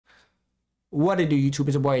What it do, YouTube?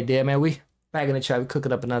 It's your boy Dead, man. We back in the chat. We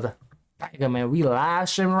cooking up another banger, man. We live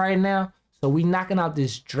streaming right now. So we knocking out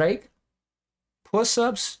this Drake.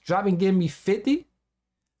 Push-ups, dropping, give me 50.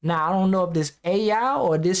 Now, I don't know if this AI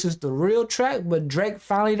or this is the real track, but Drake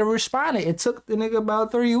finally responded. It took the nigga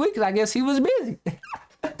about 3 weeks. I guess he was busy.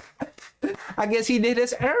 I guess he did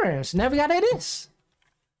his errands. Never got at this.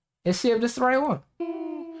 Let's see if this is the right one.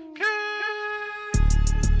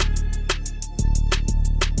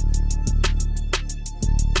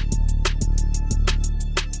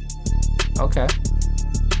 Okay.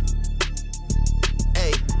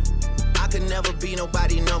 Hey, I could never be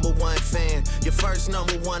nobody #1 fan. Your first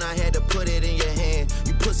 #1, I had to put it in your hand.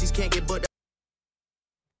 You pussies can't get but.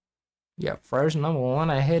 Yeah, first #1,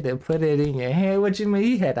 I had to put it in your hand. What you mean?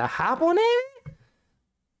 He had to hop on it?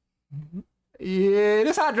 Yeah,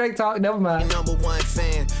 that's how Drake talk. Never mind. #1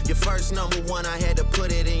 fan. Your first #1, I had to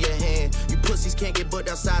put it in your hand. You pussies can't get booked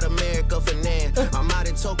outside America for nan. I'm out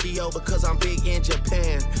in Tokyo because I'm big in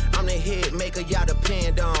Japan. I'm the hit maker y'all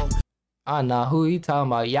depend on. I know who he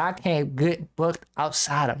talking about. Y'all can't get booked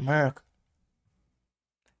outside America.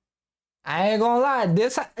 I ain't gonna lie.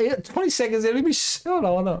 This 20 seconds in, let me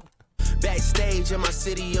hold on. Backstage in my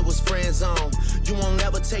city, it was friend zone. You won't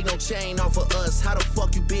ever take no chain off of us. How the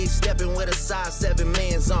fuck you big stepping with a size 7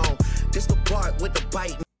 man's on? This the part with the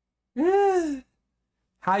bite.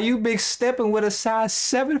 How you big stepping with a size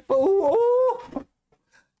 7 fool?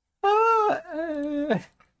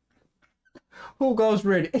 Who goes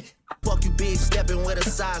ready? Fuck you big stepping with a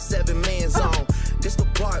size 7 man's on. This the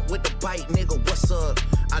part with the bite, nigga, what's up?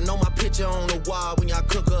 I know my picture on the wall when y'all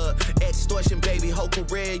cook up. Extortion, baby, whole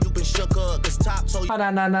career, you been shook up. Cause top told you.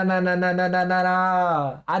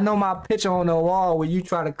 No. I know my picture on the wall when you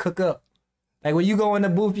try to cook up. Like when you go in the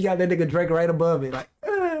booth, you got that nigga Drake right above it. Like,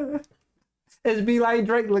 it's be like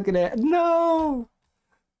Drake looking at. No.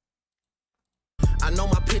 I know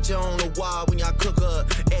my picture on the wall when y'all cook up.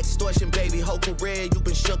 Extortion, baby, whole career, you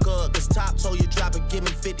been shook up. Cause top told you drop it, give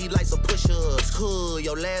me 50 like some push-ups. Hood,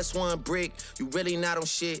 your last one brick, you really not on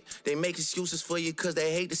shit. They make excuses for you cause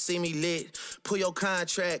they hate to see me lit. Pull your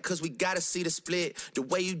contract cause we gotta see the split. The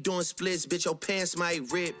way you doing splits, bitch, your pants might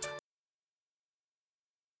rip.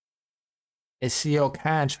 And see your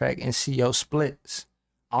contract and see your splits.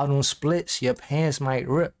 All them splits, your pants might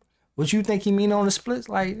rip. What you think he mean on the splits?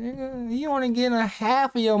 Like, you only getting a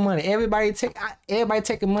half of your money. Everybody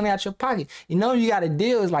taking money out your pocket. You know you got a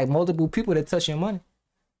deal. It's like multiple people that touch your money.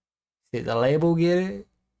 See, the label get it,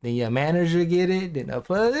 then your manager get it,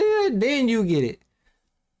 then you get it.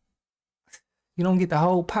 You don't get the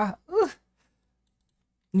whole pot.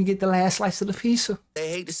 You get the last slice of the pizza. They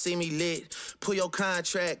hate to see me lit. Pull your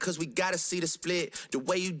contract cause we gotta see the split. The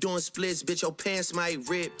way you doing splits, bitch, your pants might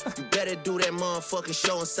rip. You better do that motherfucking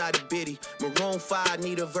show inside the bitty. Maroon 5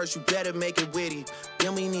 need a verse, you better make it witty.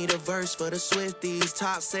 Then we need a verse for the Swifties.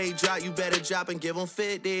 Top say drop, you better drop and give them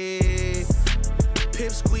 50.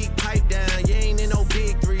 Pip squeak, pipe down. You ain't in no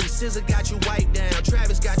big 3. Scissor got you wiped down.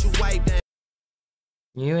 Travis got you wiped down.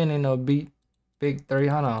 You ain't in no big 3,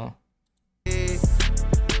 hold on.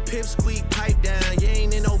 Pip squeak, pipe down. You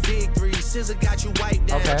ain't in no big 3. Scissor got you wiped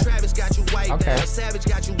down. Okay. Travis got you wiped Okay. down. Savage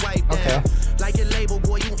got you wiped Okay. down. Like your label,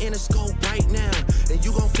 boy, you in a scope right now. And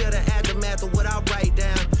you gon' feel the aftermath of what I write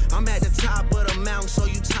down. I'm at the top of the mountain, so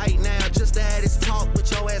you tight now. Just to have this talk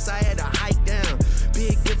with your ass, I had to hike down.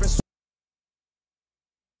 Big difference.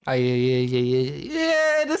 Oh,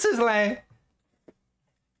 yeah, this is lame.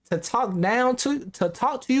 To talk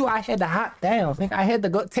to you, I had to hop down. I think I had to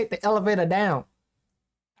go take the elevator down.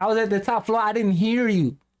 I was at the top floor. I didn't hear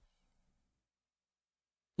you.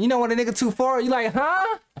 You know when a nigga too far, you like,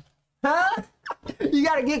 huh? Huh? You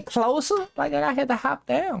gotta get closer. Like I had to hop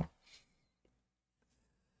down.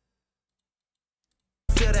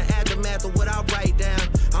 Feel the aftermath of what I write down.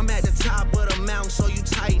 I'm at the top of the mountain, so you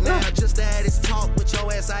tight now. Just to have this talk with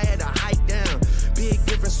your ass, I had to hike down. Big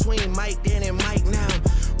difference between Mike then and Mike now.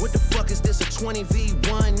 What the fuck is this, a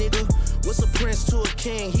 20v1, nigga? What's a prince to a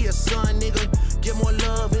king? He a son, nigga. Get more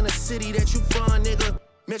love in a city that you from, nigga.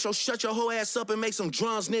 Metro, shut your whole ass up and make some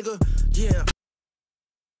drums, nigga. Yeah.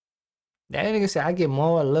 That nigga said I get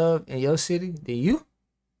more love in your city than you.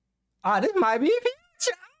 Ah, this might be a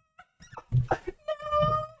future.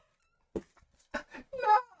 No,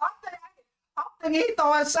 I think he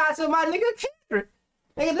throwing shots at my nigga Kendrick.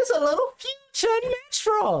 Nigga, this a little future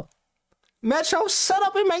Metro. Metro, set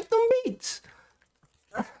up and make them beats.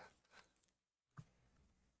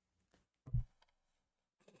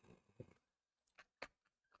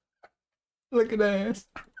 Look at that.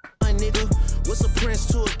 Nigga, what's a prince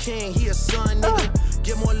to a king? He a son, nigga.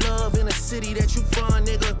 Get more love in a city that you from,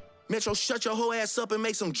 nigga. Metro, shut your whole ass up and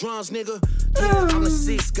make some drums, nigga. Yeah, I'm the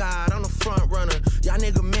sixth guy, I'm the front runner. Y'all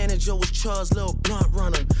nigga manager was Charles' little blunt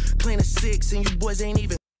runner. Clean a six and you boys ain't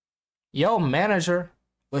even. Yo manager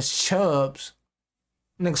was Chubbs,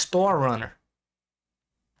 nigga store runner.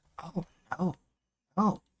 Oh no,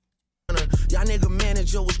 no. Y'all nigga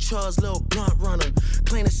manager was Charles' little blunt runner.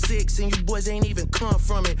 Clean a six and you boys ain't even come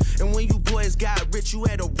from it. And when you boys got rich, you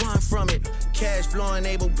had to run from it. Cash blowing,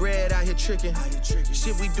 able bread out here tricking.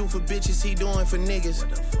 Shit we do for bitches, he doing for niggas.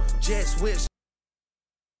 Jet switch.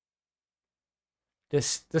 The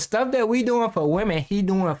stuff that we doing for women, he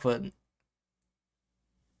doing for.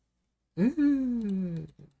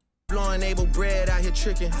 Blowing able bread out here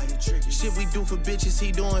tricking. Shit we do for bitches,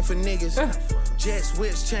 he doing for niggas. Jet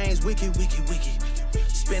switch chains, wicked.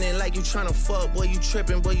 Spinning like you tryna fuck, boy, you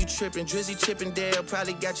tripping. Drizzy Chippendale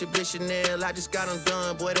probably got your bitch Chanel. I just got them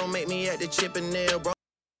done, boy, don't make me at the Chippendale, bro.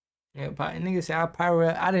 Yeah, but niggas say I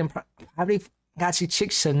probably got you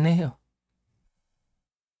chick Chanel.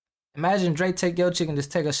 Imagine Drake take your chick and just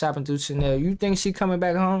take her shopping through Chanel. You think she coming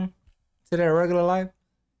back home to their regular life?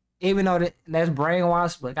 Even though that's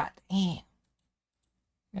brainwashed, but goddamn.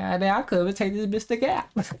 Goddamn, I could have taken this bitch to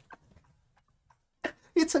Gap.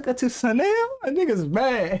 You took her to Chanel? That nigga's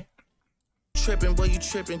bad. Tripping, boy, you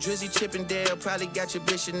tripping. Drizzy Chippendale probably got your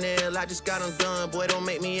bitch Chanel. I just got them done, boy, don't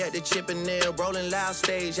make me at the Chippendale. Rolling loud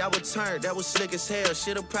stage, I would turn, that was slick as hell.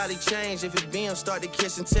 Shit'll probably change if it BM start to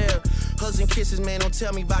kiss and tell. Hugs and kisses, man, don't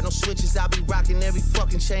tell me about no switches. I be rocking every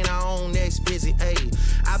fucking chain I own, next visit, ayy.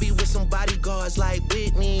 I be with some bodyguards like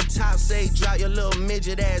Whitney. Top say, drop your little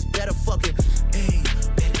midget ass, better fucking, ayy.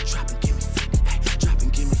 Better drop and give me 50, ayy. Drop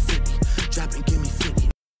and give me 50, drop and give me 50.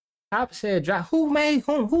 Top said drop. Who made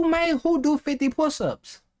who do 50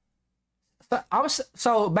 push-ups?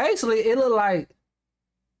 So basically it look like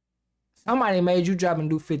somebody made you drop and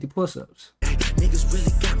do 50 push-ups. Niggas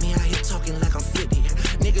really got me out here talking like I'm 50.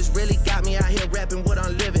 Niggas really got me out here rapping what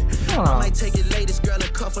I'm living. I might take your latest girl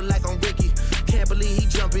and cuff her like I'm Ricky. Can't believe he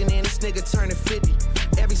jumping in, this nigga turning 50.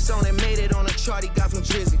 Every song that made it on a chart he got from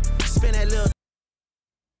Drizzy. Spin that little.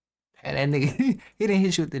 And that nigga, he didn't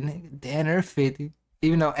hit you with the nigga. Damn near 50.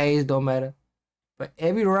 Even though age don't matter. But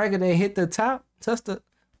every record that hit the top,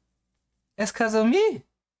 that's cause of me.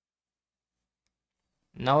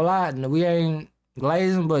 No lie, we ain't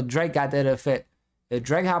glazing, but Drake got that effect. If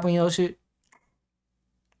Drake hop on your shit,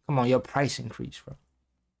 come on, your price increase, bro.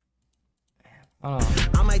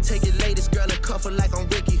 I might take your latest girl and cuff her like I'm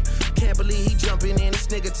Ricky. Can't believe he jumping in, this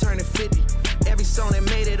nigga turning 50. Every song that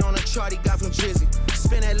made it on a chart he got from Drizzy.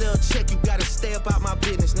 Spin that little check, you gotta stay up out my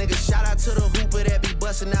business, nigga. Shout out to the hooper that be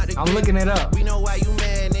busting out the I'm looking it up. We know why you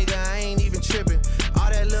mad, nigga, I ain't even tripping. All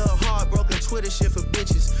that little heartbroken Twitter shit for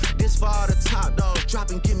bitches. This for all the top dogs, drop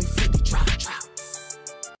and give me 50, drop.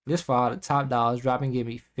 This for all the top dogs, drop and give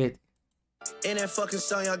me 50. In that fucking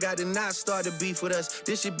song, y'all got to not start the beef with us.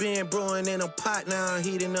 This shit been brewing in a pot, now I'm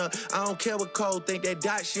heating up. I don't care what Cole think, that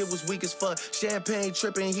dot shit was weak as fuck. Champagne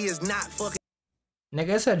tripping, he is not fucking.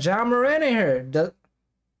 Nigga, it's a John Morant in here.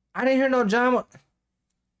 I didn't hear no John.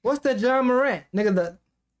 What's the John Morant? Nigga,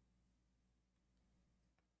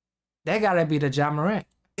 that gotta be the John Morant.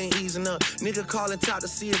 Easing up, nigga calling top to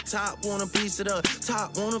see a top, want a piece of the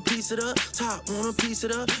top, want a piece of the top, want a piece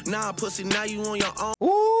of the. Nah, pussy, now you on your own.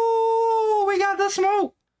 Ooh, we got the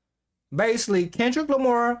smoke. Basically, Kendrick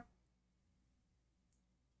Lamar.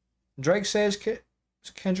 Drake says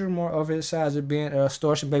Kendrick Lamar over his size of being an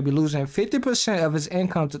extortion baby, losing 50% of his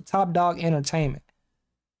income to Top Dog Entertainment.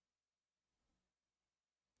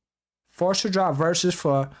 Forced to drop verses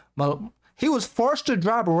for. He was forced to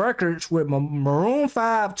drop records with Maroon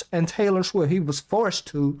 5 and Taylor Swift. He was forced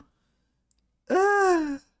to.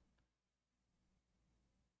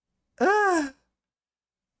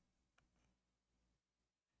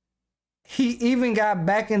 He even got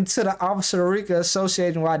back into the Officer Rica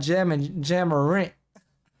Association while jamming.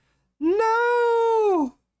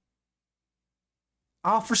 No!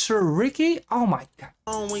 Officer Ricky? Oh my god.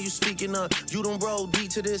 When you speaking up, you don't roll deep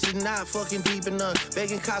to this, is not fucking deep enough.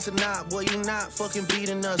 Begging cops or not, boy, you not fucking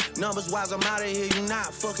beating us. Numbers wise, I'm out of here, you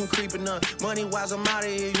not fucking creeping up. Money wise, I'm out of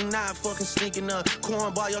here, you not fucking sneaking up.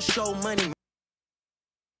 Cornball, your show money.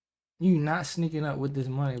 You not sneaking up with this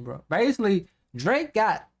money, bro. Basically, Drake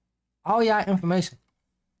got all y'all information.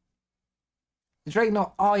 Drake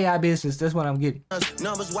know all y'all business. That's what I'm getting.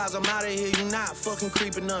 Numbers wise, I'm out of here. You not fucking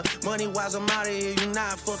creeping up. Money wise, I'm out of here. You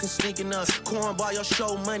not fucking sneaking up. Cornball, your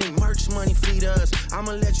show money, merch money, feed us.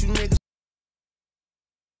 I'ma let you niggas.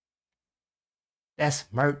 That's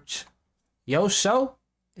merch. Your show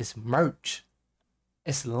is merch.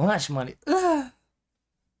 It's lunch money. Ugh.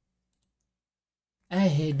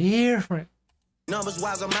 Hey, different. Numbers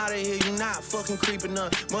wise, I'm out of here, you not fucking creeping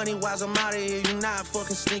up. Money wise, I'm out of here, you not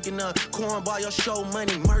fucking sneaking up. Cornball, your show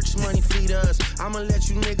money, merch money, feed us. I'ma let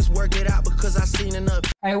you niggas work it out because I seen enough.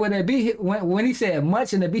 Hey, when the beat hit, when he said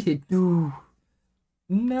much and the beat hit, dude,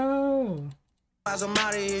 no. I'm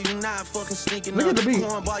out of here, you not fucking sneaking Look up. at the beat.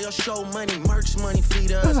 Cornball, your show money, merch money,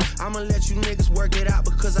 feed us. I'ma let you niggas work it out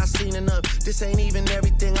because I seen enough. This ain't even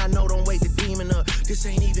everything I know, don't wake the demon up. This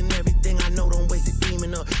ain't even everything I know, don't wake the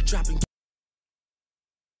demon up. Dropping.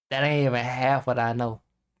 That ain't even half what I know.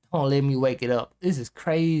 Don't let me wake it up. This is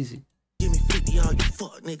crazy. Give me 50, all you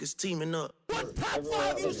fuck niggas teaming up. What top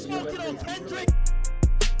 5 you smoking on, Kendrick?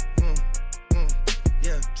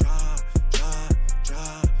 Yeah,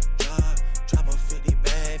 drop a 50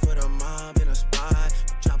 bag for the mob in a spot.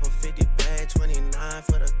 Drop a 50 bag, 29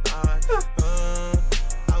 for the thought.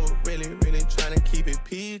 I was really trying to keep it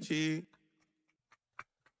PG.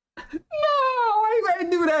 No, why you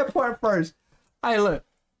gotta do that part first? Hey, look,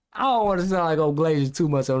 I don't want to sound like old Glacier too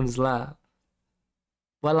much on this live,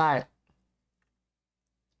 but like,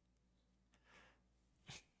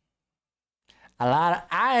 a lot of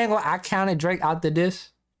I counted Drake out to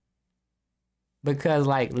this because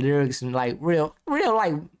like lyrics and like real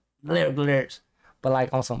like lyrics, but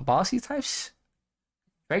like on some bossy types,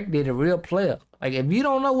 Drake did a real player. Like if you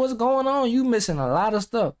don't know what's going on, you missing a lot of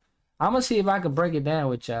stuff. I'm gonna see if I can break it down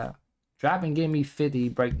with y'all. Drop and give me 50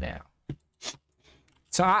 breakdown.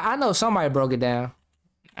 So I know somebody broke it down.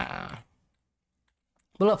 But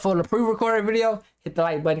look, for the pre-recorded video, hit the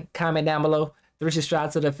like button, comment down below. 3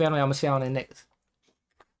 subscribe to the family. I'm gonna see you on the next.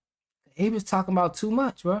 He was talking about too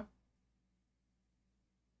much, bro.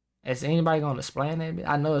 Is anybody gonna explain that?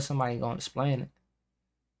 I know it's somebody gonna explain it.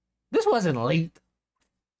 This wasn't leaked.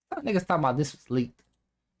 Some niggas talking about this was leaked.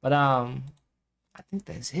 But I think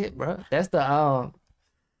that's it, bro. That's the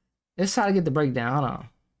let's try to get the breakdown. Hold on.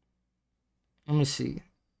 Let me see.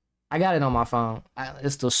 I got it on my phone.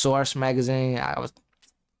 It's the Source magazine. I was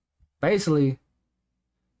basically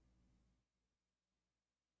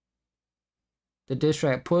the diss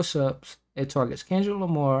track Push-Ups. It targets Kendrick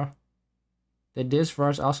Lamar. The diss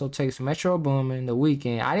verse also takes Metro Boomin, The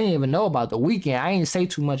Weeknd. I didn't even know about The Weeknd. I didn't say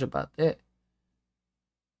too much about that.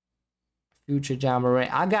 Future, John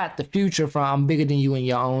Morant. I got the Future from I'm Bigger Than You in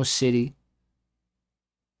Your Own City.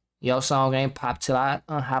 Your song ain't popped till I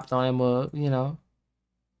hopped on him, you know.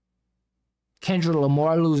 Kendrick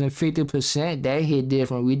Lamar losing 50%. That hit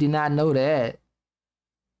different. We did not know that.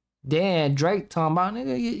 Then Drake talking about,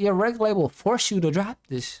 nigga, your record label forced you to drop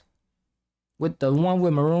this. With the one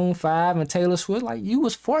with Maroon 5 and Taylor Swift. Like, you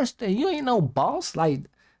was forced to. You ain't no boss. Like,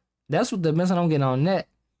 that's what the message I'm getting on that.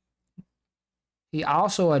 He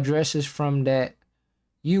also addresses from that,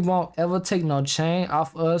 you won't ever take no chain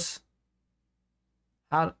off us.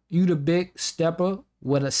 How you the big stepper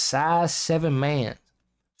with a size 7 man.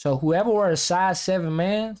 So whoever wears a size 7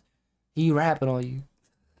 man, he rapping on you.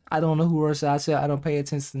 I don't know who wears size 7. I don't pay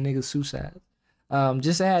attention to niggas' suit size.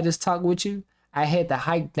 Just to have this talk with you, I had to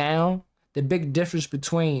hike down the big difference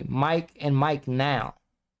between Mike and Mike now.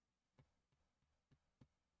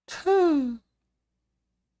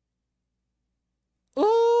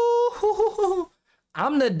 Ooh,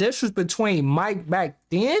 I'm the difference between Mike back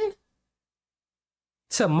then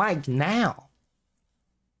to Mike now.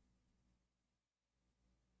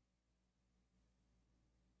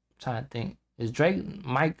 I'm trying to think. Is Drake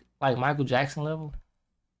Mike like Michael Jackson level?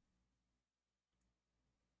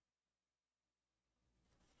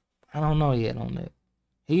 I don't know yet on that.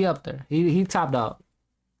 He up there. He top dog.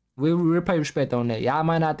 We pay respect on that. Y'all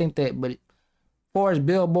might not think that, but for his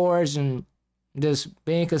billboards and just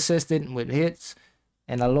being consistent with hits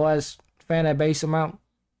and the lowest fan base amount,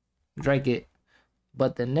 Drake it.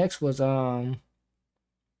 But the next was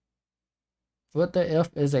what the F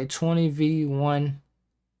is a 20v1?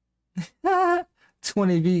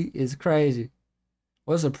 20v is crazy.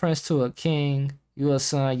 What's a prince to a king? You a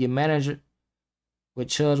son, your manager with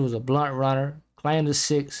Chubbs was a blunt runner, claimed the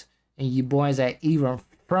 6, and you boys at even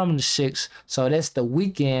from the 6. So that's The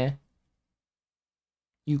Weeknd.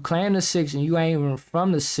 You claim the 6 and you ain't even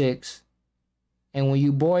from the 6. And when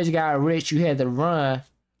you boys got rich, you had to run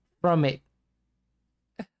from it.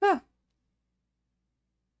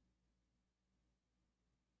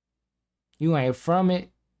 You ain't from it.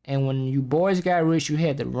 And when you boys got rich, you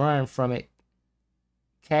had to run from it.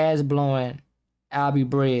 Cash blowing, I'll be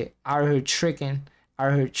bread. Out here tricking.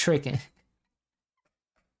 Out here tricking.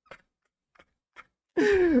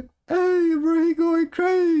 Hey, bro, he going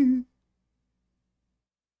crazy.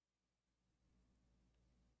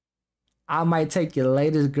 I might take your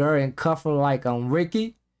latest girl and cuff her like I'm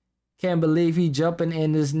Ricky. Can't believe he jumping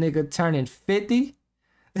in this nigga turning 50.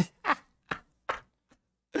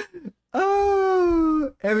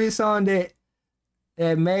 Oh, every song that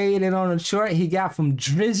made it on the chart, he got from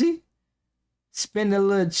Drizzy. Spend a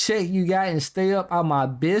little check you got and stay up out my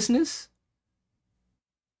business.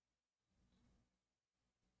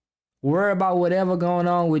 Worry about whatever going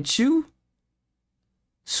on with you.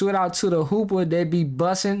 Sweat out to the hooper that be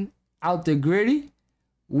busting out the gritty.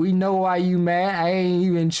 We know why you mad. I ain't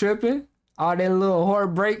even tripping. All that little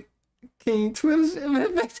heartbreak. King Twitter shit, man.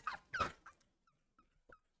 He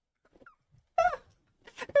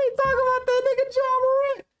talking about that nigga John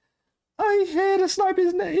Morant. Oh, he had to snipe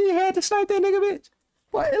his nigga. He had to snipe that nigga, bitch.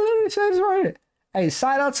 What? It literally says right here. Hey,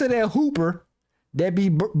 shout out to that hooper that be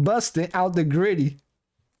busting out the gritty.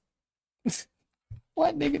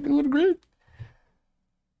 What nigga do with the gritty?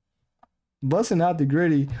 Busting out the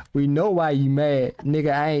gritty. We know why you mad.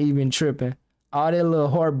 Nigga, I ain't even tripping. All that little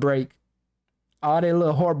heartbreak. All that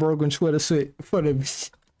little heartbroken Twitter shit for the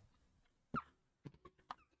bitch.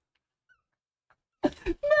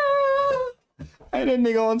 No. Hey, that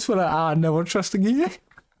nigga on Twitter, I'll never trust again.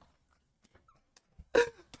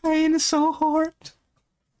 Pain is so hard.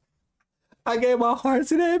 I gave my heart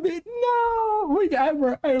to that bitch. No, we got,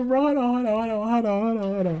 bro. Hey, bro, hold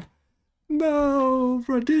on. No,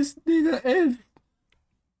 bro, this nigga is.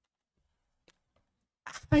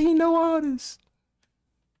 I ain't know all this.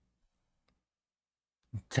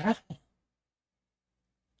 Damn.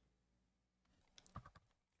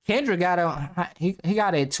 Kendrick got he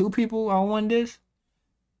got two people on one disc.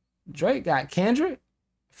 Drake got Kendrick,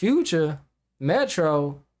 Future,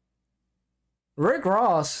 Metro, Rick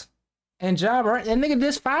Ross, and John Morant. That nigga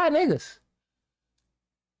dissed 5 niggas.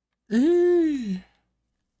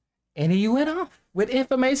 And he went off with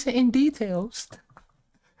information and details.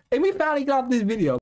 And we finally got this video.